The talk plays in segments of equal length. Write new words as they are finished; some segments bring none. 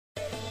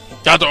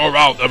Gather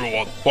around,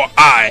 everyone, for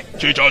I,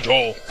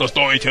 Chicha-Joel, the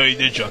storytelling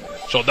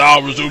ninja, shall now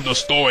resume the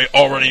story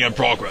already in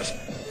progress.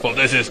 For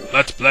this is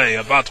Let's Play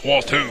Advance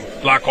Wars 2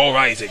 Black Hole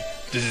Rising.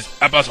 This is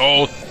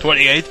episode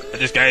 28,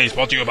 and this game is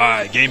brought to you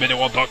by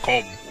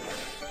GameAnyone.com.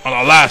 On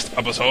our last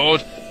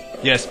episode,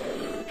 yes,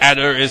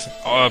 Adder is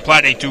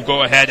planning to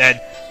go ahead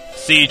and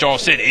siege our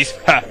cities,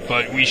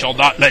 but we shall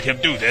not let him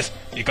do this,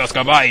 because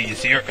Kanbei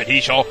is here, and he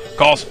shall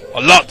cause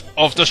a lot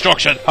of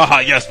destruction.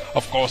 Haha, yes,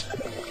 of course.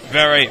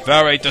 Very,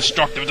 very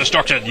destructive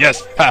destruction,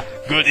 yes. Ha,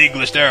 good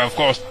English there, of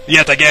course,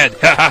 yet again.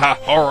 Ha ha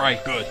ha,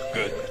 alright, good,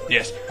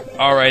 yes.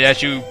 Alright,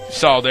 as you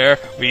saw there,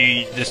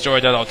 we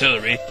destroyed that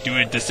artillery,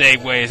 doing it the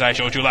same way as I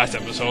showed you last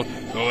episode.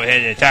 Go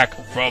ahead and attack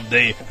from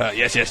the,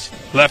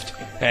 left,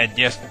 and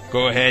yes,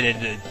 go ahead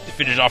and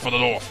finish off from the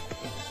north.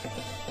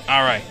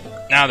 Alright,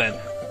 now then,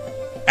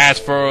 as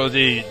for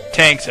the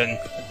tanks and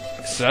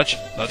such,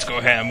 let's go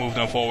ahead and move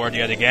them forward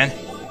yet again.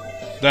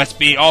 Let's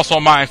be also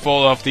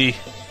mindful of the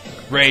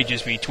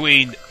ranges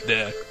between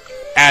the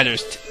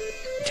Adder's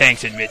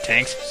tanks and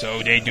mid-tanks,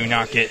 so they do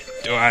not get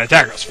to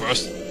attack us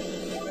first.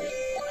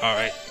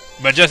 Alright,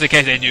 but just in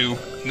case they do,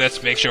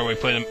 let's make sure we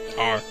put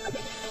our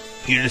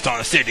units on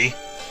a city,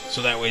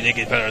 so that way they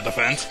get better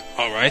defense.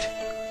 Alright.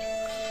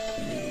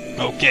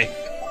 Okay,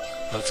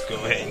 let's go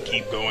ahead and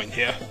keep going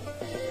here.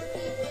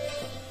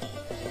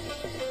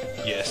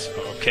 Yes,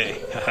 okay,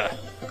 haha.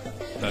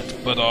 Let's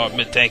put our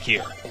mid-tank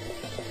here.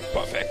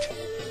 Perfect.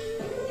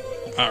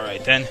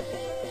 Alright then.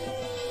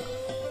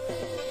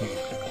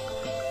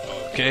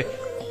 Okay.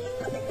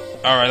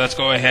 Alright, let's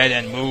go ahead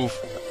and move,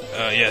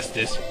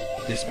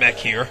 this mech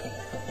here.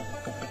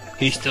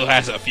 He still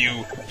has a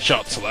few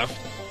shots left.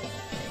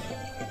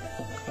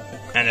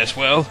 And as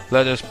well,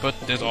 let us put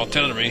this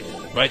artillery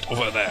right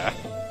over there.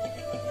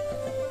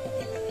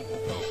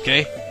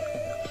 Okay.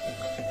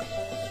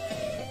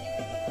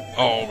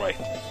 Alright.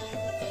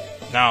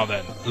 Now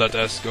then, let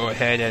us go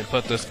ahead and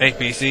put this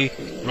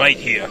APC right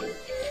here.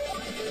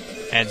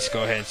 And just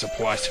go ahead and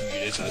supply some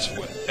units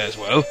as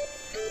well.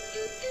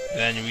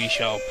 Then we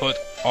shall put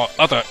our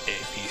other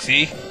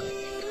APC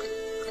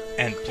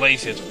and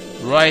place it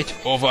right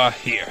over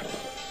here.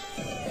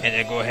 And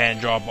then go ahead and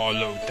drop our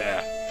load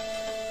there.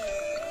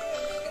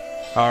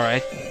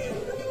 Alright.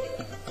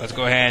 Let's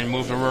go ahead and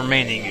move the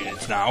remaining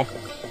units now.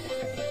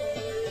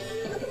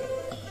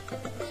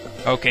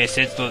 Okay,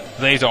 since the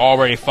laser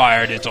already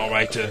fired, it's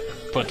alright to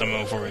put them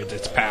over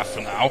its path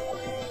for now.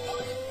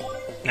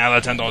 Now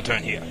let's end our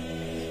turn here.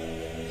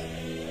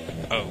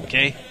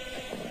 Okay.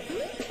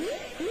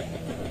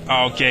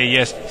 Okay,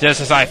 yes,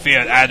 just as I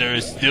feared, Adder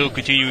is still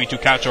continuing to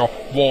capture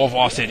more of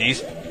our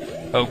cities.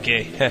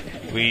 Okay,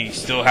 we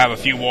still have a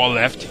few more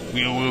left.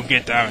 We will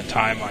get there in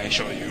time, I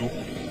assure you.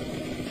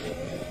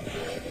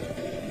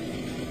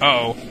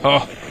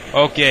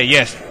 Okay,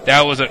 yes,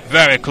 that was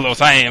very close.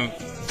 I am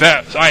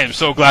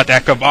so glad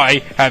that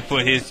Kanbei had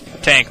put his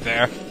tank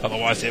there.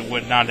 Otherwise, it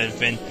would not have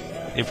been.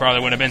 It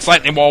probably would have been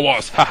slightly more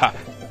worse. Haha.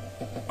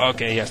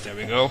 Okay, yes, there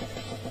we go.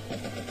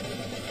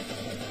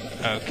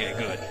 Okay,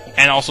 good.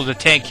 And also the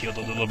tank healed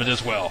a little bit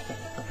as well.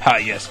 Ha,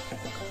 yes.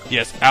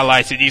 Yes,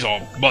 allied cities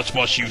are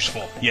much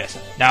useful. Yes.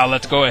 Now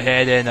let's go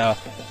ahead and,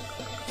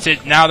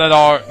 now that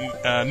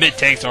our,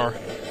 mid-tanks our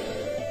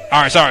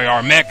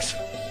mechs,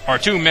 our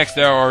two mechs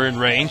there are in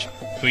range,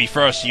 we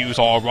first use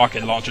our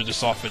rocket launcher to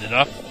soften it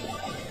up.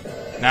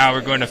 Now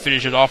we're going to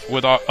finish it off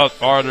with our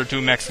other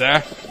two mechs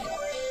there.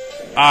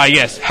 Ah,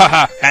 yes.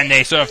 Haha, and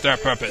they serve their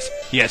purpose.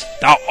 Yes.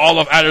 Now all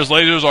of Adder's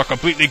lasers are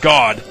completely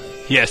gone.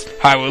 Yes,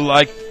 I would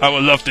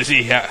love to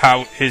see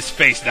how his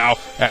face now,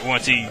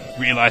 once he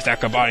realized that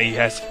Kanbei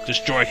has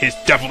destroyed his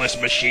devilish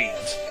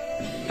machines.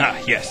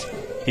 Ah, yes.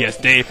 Yes,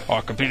 they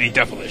are completely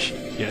devilish.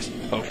 Yes,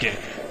 okay.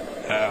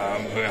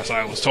 As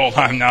I was told,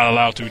 I'm not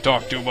allowed to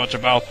talk too much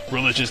about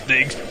religious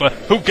things, but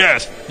who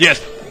cares?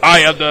 Yes, I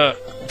am the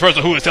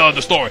person who is telling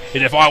the story,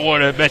 and if I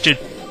want to mention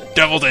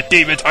devils and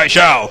demons, I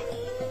shall.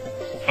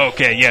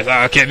 Okay, yes,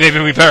 okay, maybe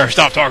we better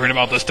stop talking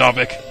about this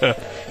topic.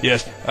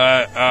 Yes,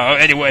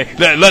 anyway,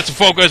 let's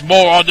focus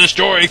more on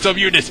destroying some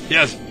units.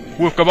 Yes,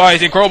 with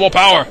Kanbei's incredible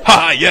power.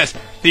 Haha, yes,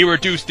 he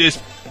reduced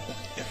this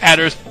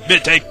Adder's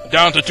mid-tank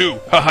down to 2.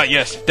 Haha,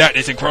 yes, that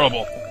is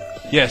incredible.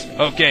 Yes,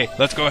 okay,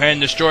 let's go ahead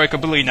and destroy it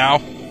completely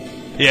now.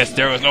 Yes,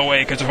 there was no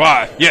way it could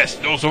survive.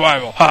 Yes, no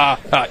survival. Haha,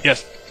 ha,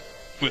 yes,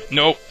 with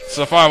no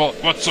survival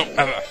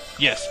whatsoever.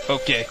 Yes,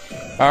 okay.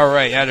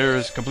 Alright, Adder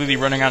is completely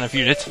running out of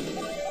units.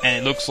 And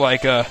it looks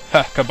like,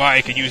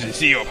 Kanbei can use his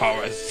zero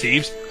power, as it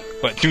seems.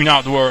 But do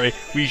not worry,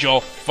 we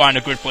shall find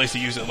a good place to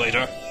use it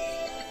later.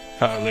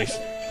 At least,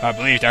 I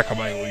believe that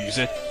Kanbei will use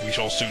it. We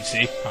shall soon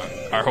see.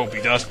 I hope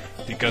he does,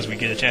 because we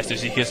get a chance to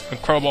see his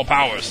incredible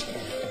powers.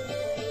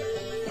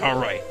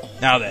 Alright,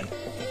 now then,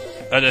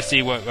 let us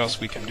see what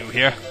else we can do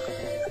here.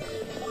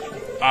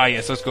 Ah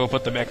yes, let's go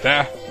put the mech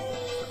there.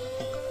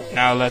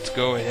 Now let's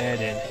go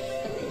ahead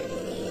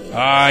and...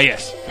 Ah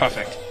yes,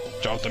 perfect.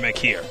 Drop the mech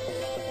here.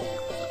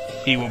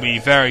 He will be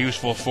very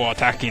useful for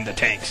attacking the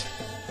tanks.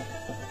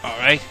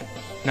 Alright,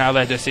 now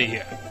let us see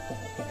here.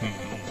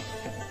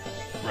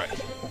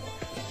 Right.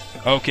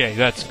 Okay,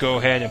 let's go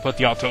ahead and put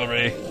the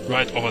artillery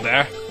right over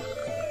there.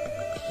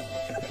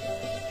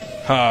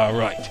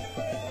 Right.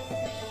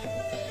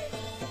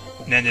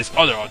 And then this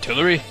other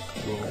artillery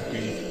will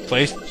be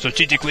placed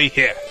strategically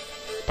here.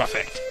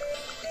 Perfect.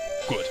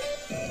 Good.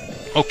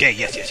 Okay,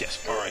 yes.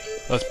 Alright.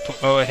 Let's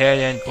go ahead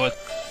and put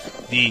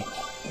the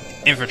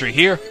infantry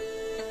here.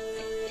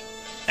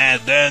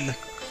 And then,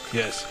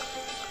 yes.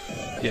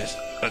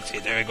 Let's see,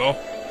 there we go.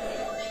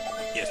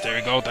 Yes, there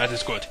we go, that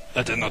is good.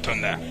 That did not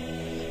turn there.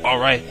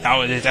 Alright,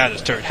 now it is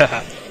Adder's turn.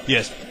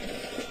 Yes.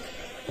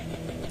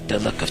 The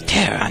look of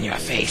terror on your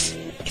face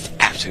is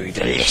absolutely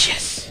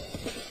delicious.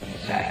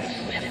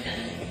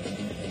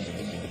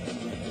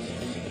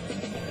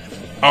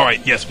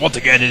 Alright, yes, once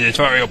again it is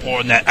very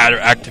important that Adder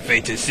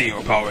activates his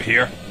zero power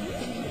here.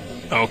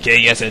 Okay,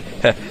 yes,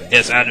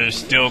 yes, Adder's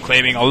still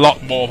claiming a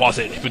lot more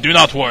positives, but do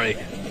not worry.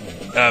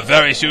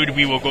 Very soon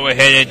we will go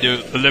ahead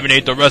and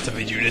eliminate the rest of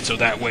his units, so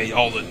that way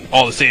all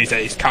the cities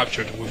that he's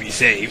captured will be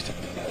saved.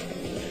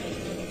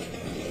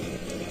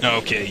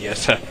 Okay,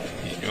 yes.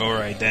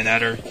 Alright then,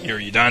 Adder, are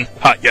you done?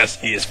 Ha, yes,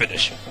 he is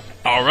finished.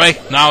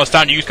 Alright, now it's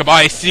time to use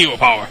Kanbei's zero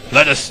power.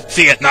 Let us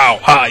see it now.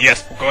 Ha,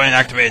 yes, go ahead and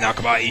activate it now,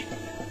 Kanbei.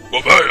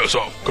 Prepare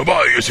yourself,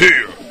 Kanbei is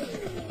here.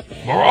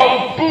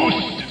 Morale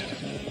boost.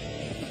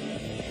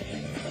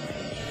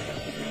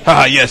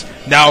 Haha, yes,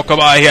 now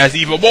Kanbei has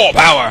even more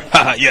power.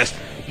 Haha, yes.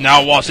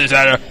 Now watch this,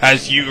 Adder,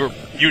 as your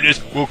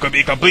units will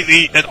be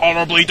completely and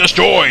honorably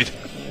destroyed.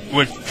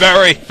 With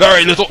very,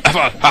 very little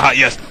effort. Haha,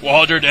 yes,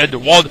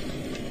 101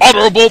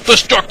 honorable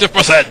destructive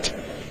percent.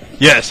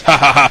 Yes,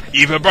 haha,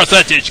 even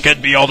percentage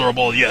can be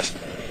honorable, yes.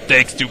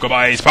 Thanks to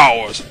Kanbei's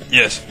powers.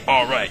 Yes,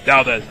 alright,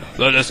 now then,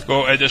 let us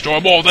go and destroy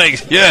more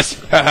things. Yes,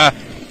 haha,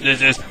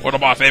 this is one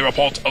of my favorite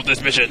parts of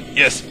this mission.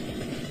 Yes,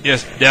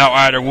 now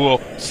Adder will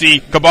see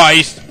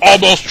Kanbei's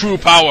almost true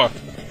power.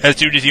 As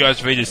soon as he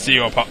activates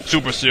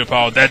super zero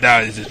power, then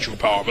that is his true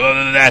power. But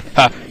other than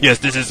that, yes,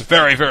 this is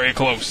very, very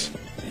close.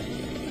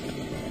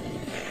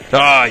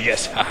 Ah,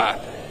 yes, haha.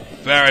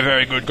 Very,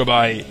 very good,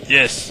 Kanbei.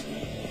 Yes.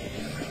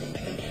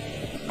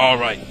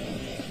 Alright.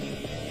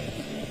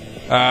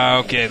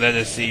 Okay, let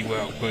us see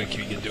what we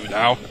can do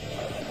now.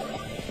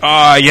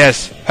 Ah,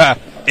 yes. Ha.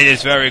 It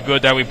is very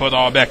good that we put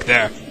our mech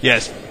there.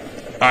 Yes.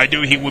 I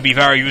knew he would be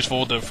very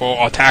useful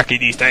for attacking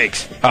these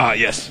tanks. Ah,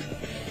 yes.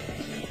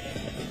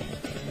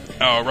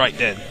 Alright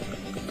then.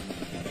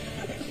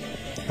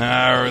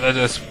 Let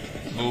us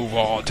move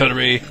our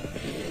artillery.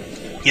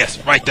 Yes,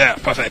 right there.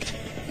 Perfect.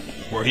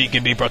 Where he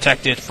can be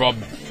protected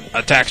from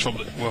attacks from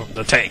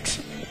the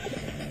tanks.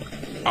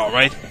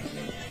 Alright.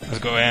 Let's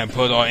go ahead and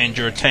put our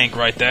injured tank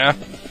right there.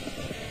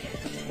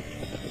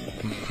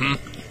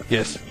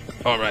 Yes.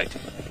 Alright.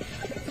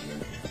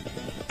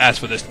 As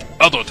for this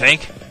other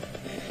tank,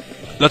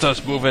 let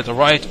us move it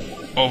right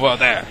over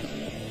there.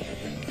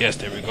 Yes,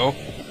 there we go.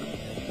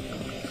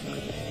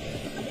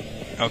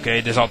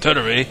 Okay, this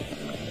artillery.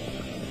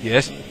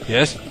 Yes.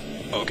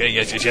 Okay,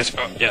 yes.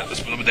 Oh, yeah, let's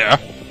put them there.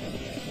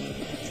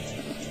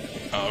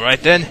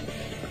 Alright then.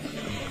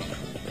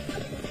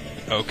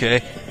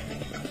 Okay.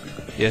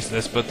 Yes,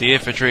 let's put the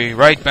infantry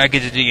right back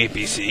into the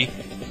APC.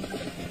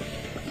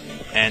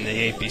 And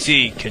the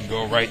APC can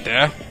go right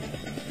there.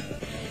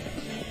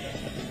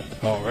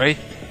 Alright.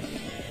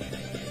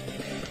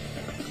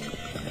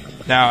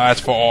 Now, as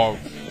for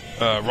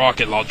our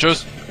rocket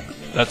launchers,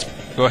 let's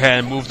go ahead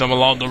and move them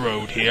along the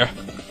road here.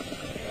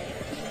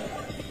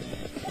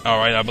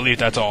 Alright, I believe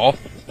that's all.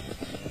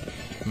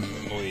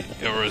 Wait,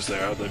 or is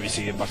there? Let me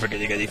see if I'm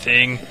forgetting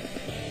anything.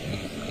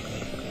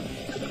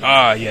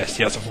 Ah, yes,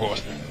 of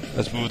course.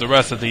 Let's move the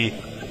rest of the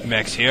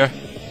mechs here.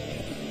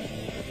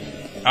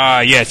 Ah,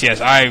 yes,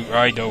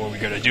 I know what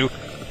we're gonna do.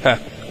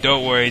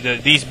 Don't worry,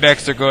 these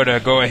mechs are gonna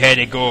go ahead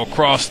and go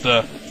across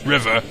the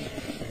river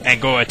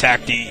and go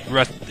attack the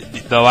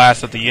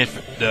last of the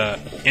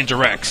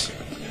indirects.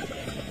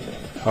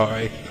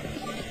 Alright.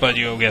 But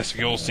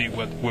you'll see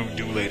what we'll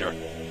do later.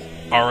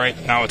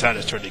 Alright, now it's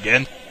Adder's turn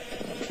again.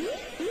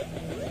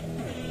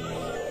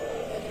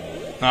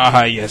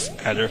 Ah, yes,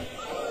 Adder.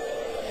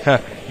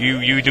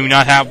 You do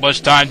not have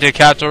much time to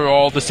capture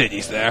all the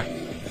cities there.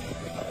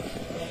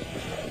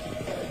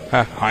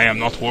 I am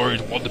not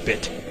worried one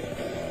bit.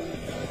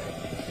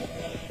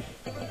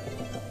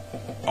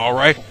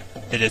 Alright,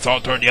 it is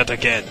our turn yet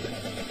again.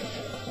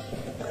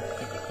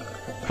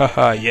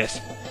 Haha,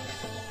 yes.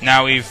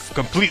 Now we've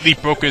completely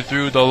broken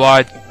through the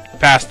line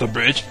past the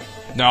bridge.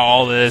 Now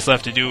all that is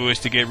left to do is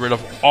to get rid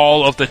of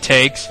all of the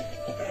tanks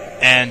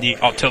and the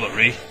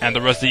artillery and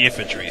the rest of the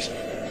infantries.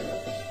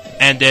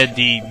 And then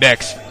the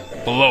mechs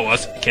below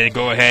us can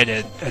go ahead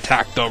and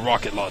attack the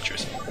rocket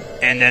launchers.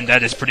 And then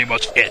that is pretty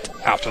much it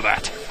after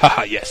that.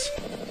 Haha, yes.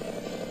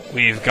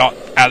 We've got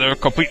Adder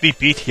completely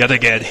beat yet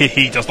again.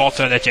 He does not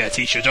stand a chance.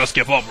 He should just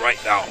give up right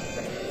now.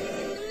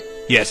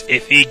 Yes,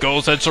 if he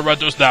goes and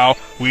surrenders now,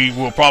 we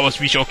will promise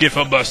we shall give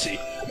him mercy.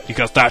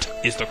 Because that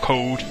is the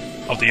code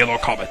of the Yellow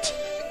Comet.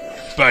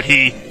 But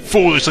he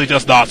foolishly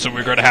does not, so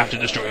we're going to have to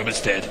destroy him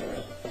instead.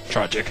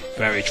 Tragic.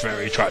 Very,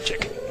 very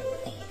tragic.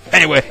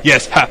 Anyway,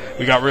 yes,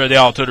 we got rid of the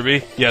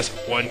artillery. Yes,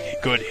 one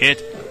good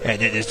hit.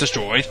 and it is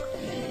destroyed.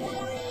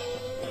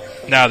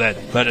 Now then,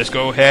 let us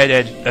go ahead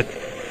and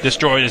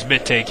destroy this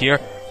mid tank here.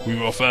 We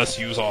will first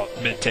use our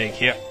mid tank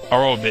here,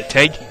 our own mid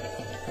tank,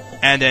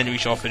 and then we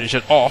shall finish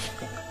it off.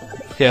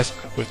 Yes,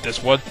 with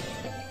this one.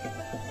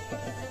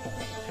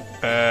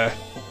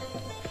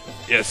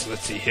 Yes,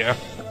 let's see here.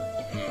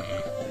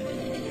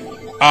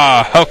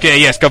 Okay,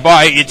 yes,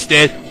 Kanbei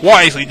instead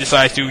wisely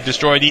decides to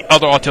destroy the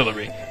other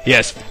artillery.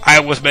 Yes, I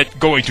was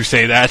going to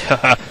say that,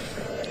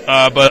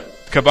 but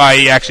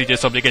Kanbei actually did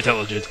something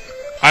intelligent.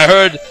 I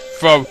heard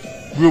from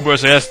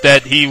rumors, yes,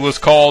 that he was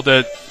called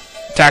a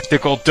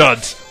tactical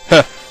dunce.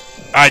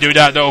 I do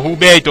not know who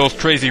made those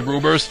crazy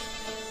rumors,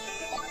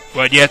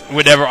 but yet,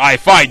 whenever I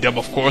find them,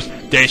 of course,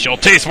 they shall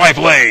taste my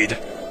blade.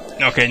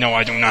 Okay, no,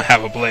 I do not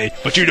have a blade,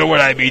 but you know what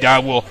I mean. I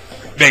will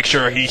make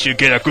sure he should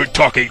get a good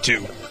talking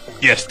to.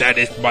 Yes, that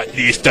is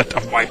the extent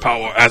of my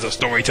power as a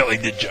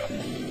storytelling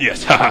ninja.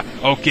 Yes, haha.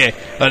 Okay,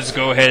 let's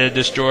go ahead and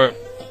destroy.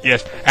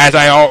 Yes, as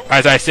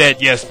I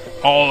said, yes,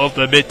 all of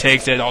the mid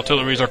tanks and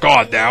artilleries are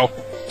gone now.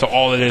 So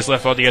all that is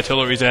left are the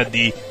artilleries and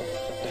the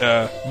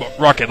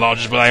rocket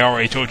launchers. But I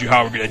already told you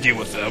how we're gonna deal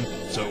with them,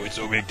 so it's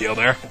no big deal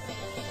there.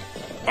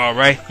 All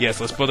right, yes,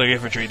 let's put the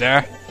infantry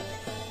there,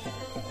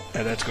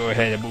 and let's go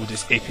ahead and move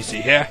this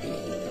APC here.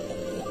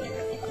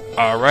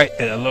 All right,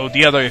 and load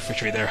the other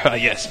infantry there.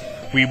 Yes.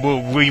 We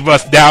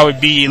must now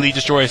immediately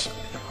destroy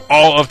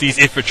all of these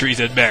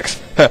infantries and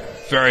mechs.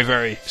 Very,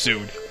 very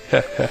soon.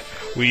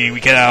 we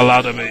cannot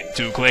allow them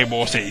to claim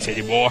more cities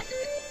anymore.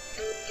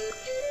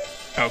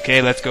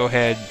 Okay, let's go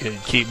ahead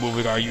and keep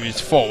moving our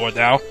units forward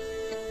now.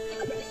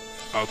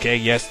 Okay,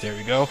 yes, there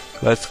we go.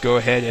 Let's go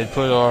ahead and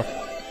put our...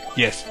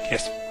 Yes,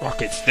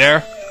 rockets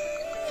there.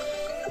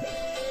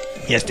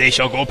 Yes, they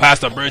shall go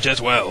past the bridge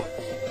as well.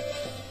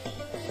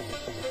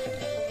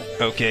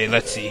 Okay,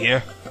 let's see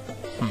here.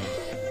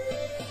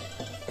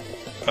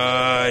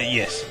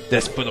 Yes,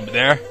 let's put them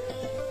there.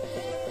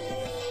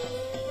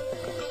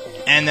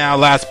 And now,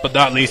 last but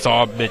not least,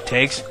 our mid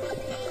tanks.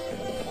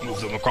 Move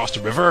them across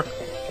the river.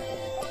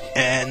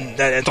 And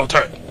that ends our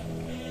turn.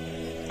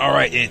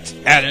 Alright, it's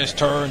Adam's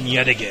turn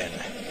yet again.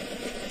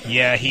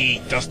 Yeah, he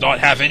does not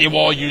have any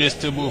more units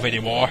to move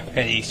anymore,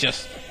 and he's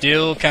just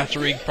still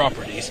capturing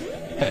properties.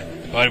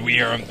 But we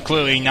are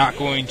clearly not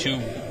going to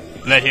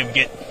let him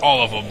get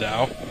all of them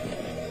now.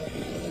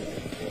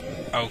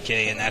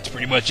 Okay, and that's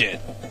pretty much it.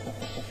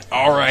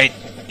 Alright,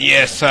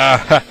 yes,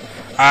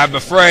 I'm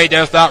afraid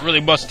there's not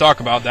really much to talk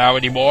about now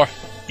anymore.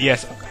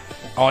 Yes,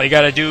 all you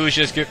gotta do is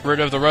just get rid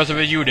of the rest of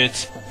his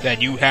units.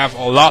 Then you have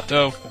a lot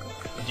of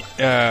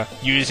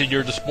units at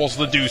your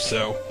disposal to do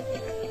so.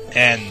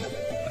 And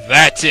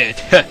that's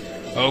it.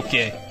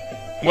 Okay.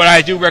 What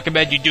I do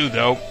recommend you do,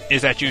 though,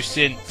 is that you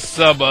send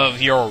some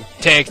of your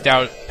tanks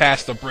down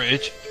past the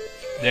bridge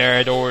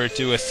there in order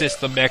to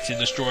assist the mechs in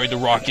destroying the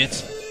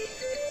rockets.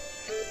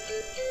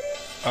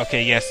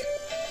 Okay, yes.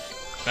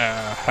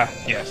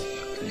 Yes.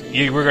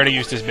 We're gonna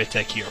use this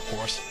mid-tech here, of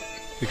course,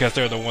 because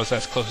they're the ones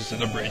that's closest to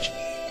the bridge.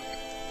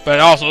 But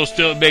also,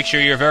 still make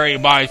sure you're very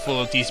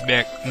mindful of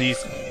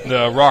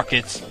the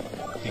rockets,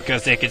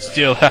 because they can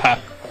still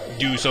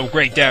do some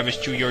great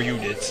damage to your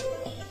units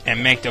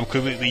and make them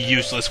completely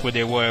useless when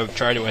they will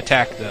try to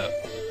attack the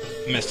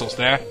missiles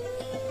there.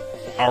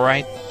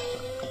 Alright.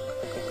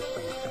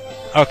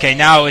 Okay,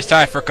 now it's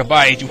time for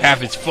Kanbei to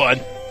have its fun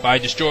by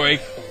destroying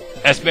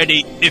as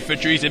many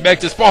infantries and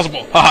mechs as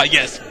possible. Haha,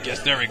 yes,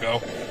 there we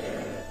go.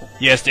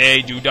 Yes,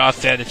 they do not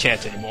stand a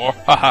chance anymore.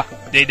 Haha,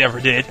 they never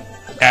did.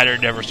 Adder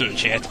never stood a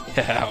chance.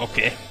 Haha,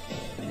 okay.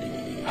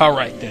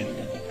 Alright then.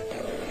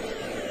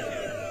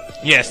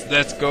 Yes,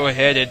 let's go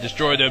ahead and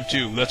destroy them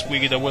too. Let's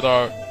weaken them with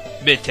our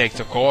mid-tanks,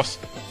 of course.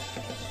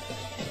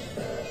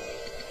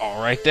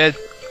 Alright then.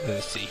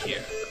 Let's see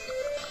here.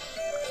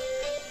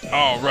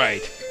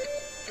 Alright.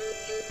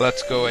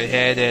 Let's go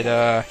ahead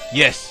and,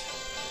 yes.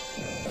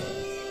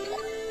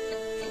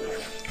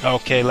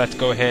 Okay, let's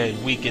go ahead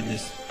and weaken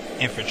this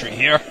infantry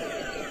here.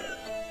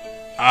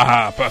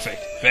 Aha,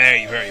 perfect.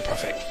 Very, very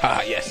perfect.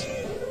 Ah, yes.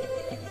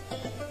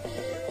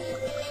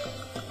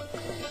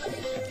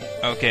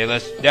 Okay,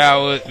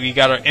 now we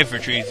got our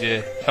infantry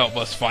to help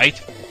us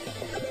fight.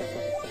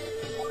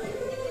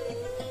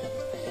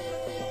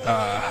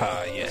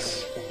 Aha,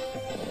 yes.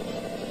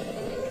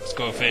 Let's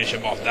go finish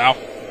him off now.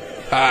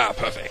 Ah,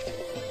 perfect.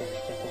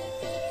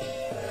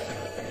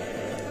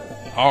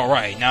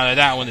 Alright, now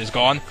that one is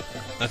gone,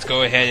 let's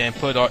go ahead and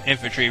put our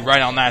infantry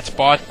right on that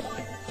spot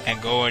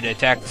and go and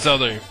attack this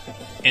other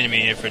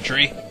enemy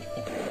infantry.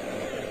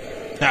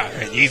 Ah,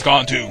 and he's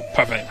gone too.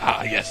 Perfect.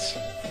 Ah, yes.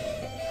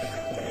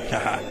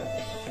 Haha.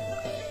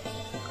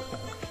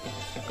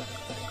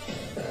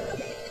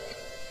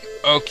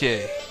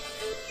 Okay.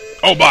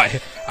 Oh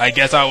my! I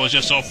guess I was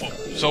just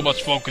so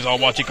much focused on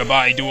watching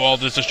Kanbei do all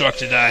this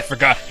destruction that I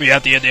forgot we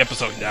have to end the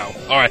episode now.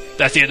 Alright,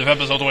 that's the end of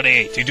episode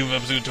 28. See you in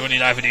episode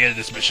 29 for the end of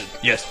this mission.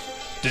 Yes,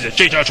 this is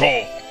Cheetah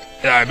Troll,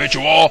 and I bid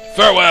you all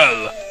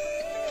farewell!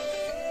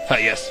 Ah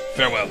yes,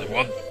 farewell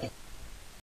everyone.